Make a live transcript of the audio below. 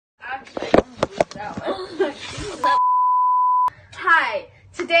actually. I'm gonna leave it out. Hi.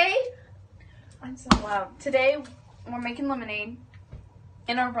 Today, I'm so loud. Today, we're making lemonade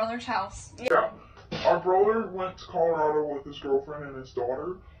in our brother's house. Yeah. Our brother went to Colorado with his girlfriend and his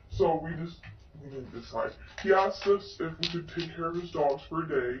daughter, so we didn't decide. He asked us if we could take care of his dogs for a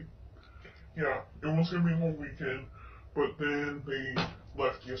day. Yeah, it was going to be a whole weekend, but then they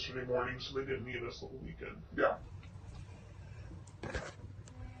left yesterday morning, so they didn't need us the whole weekend. Yeah.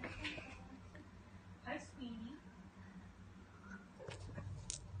 Hi, sweetie.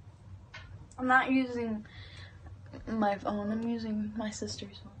 I'm not using my phone, I'm using my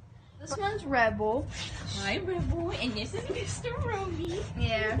sister's phone. This one's Rebel. Hi, Rebel, and this is Mr. Rogie.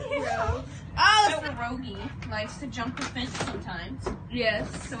 Yeah. Oh, Mr. Rogie likes to jump the fence sometimes. Yes.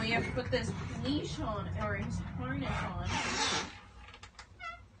 So we have to put this leash on, or his harness on.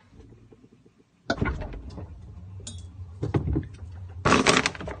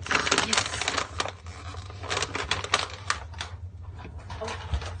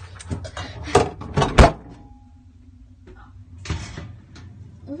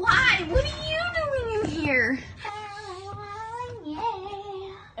 Why? What are you doing in here?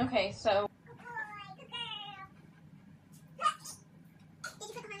 Okay, so.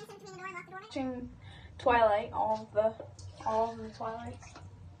 Watching Twilight, all of the Twilights.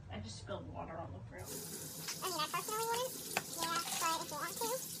 I just spilled water on the grill. I mean, I personally wouldn't. Yeah, but if you want to.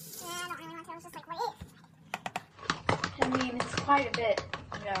 Yeah, I don't really want to. It's just like, what if? I mean, it's quite a bit.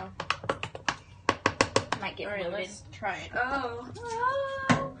 Yeah. Might get Alright, loaded. let's try it. Oh.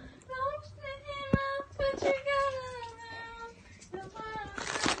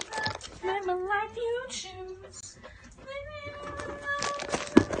 Remember life you choose.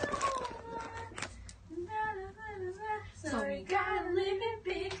 So we gotta live it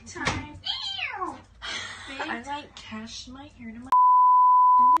big time. I like cash my hair to my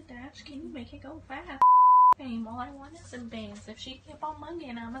in the dash. Can you make it go fast? Fame. All I want is some bangs. If she keep on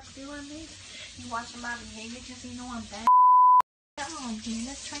mugging, I'ma steal her name. You watching my behavior because you know I'm bad. I'm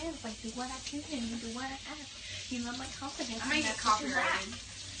here to translate. Do what I can and you do what I ask. You love my confidence. I might get copyrighted.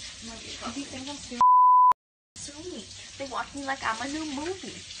 If you think I'm still sweet, they watch me like I'm a new movie.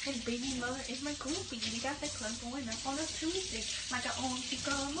 His baby mother is my groupie. We got the club going up on a Tuesday. Like I own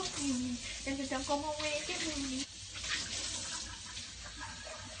chica on my beauty. And the don't go my way and get moody.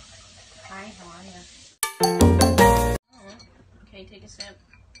 Hi, how are you? Okay, take a sip.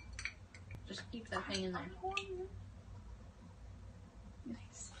 Just keep that thing in there.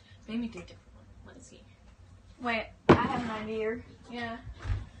 Nice. Maybe do a different one. Let's see. Wait, I have an idea. Yeah.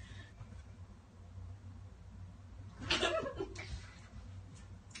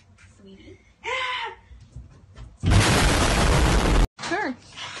 Sweetie. Sure.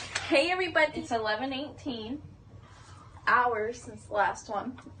 Hey everybody, it's 11:18 hours since the last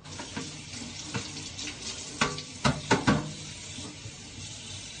one.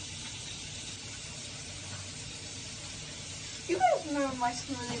 You guys remember my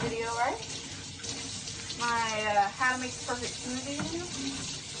smoothie video, right? My how to make the perfect smoothie video?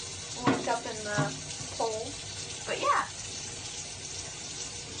 Linked up in the poll. But yeah.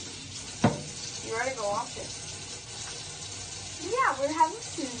 You ready to go watch it? Yeah, we're having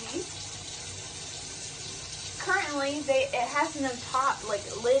smoothies. Currently, it has no top, like,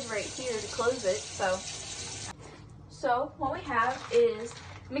 lid right here to close it, So, what we have is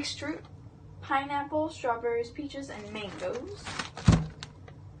mixed fruit, pineapple, strawberries, peaches, and mangoes.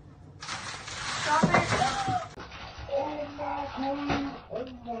 Strawberries. Oh my God.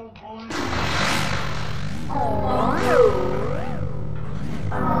 Oh my God.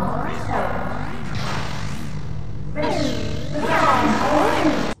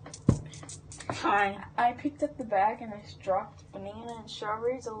 Hi. I picked up the bag and I just dropped banana and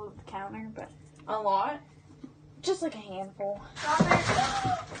strawberries all over the counter, but A lot? just like a handful. So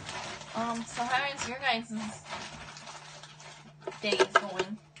how is your guys' days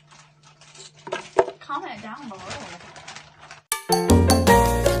going? Comment down below.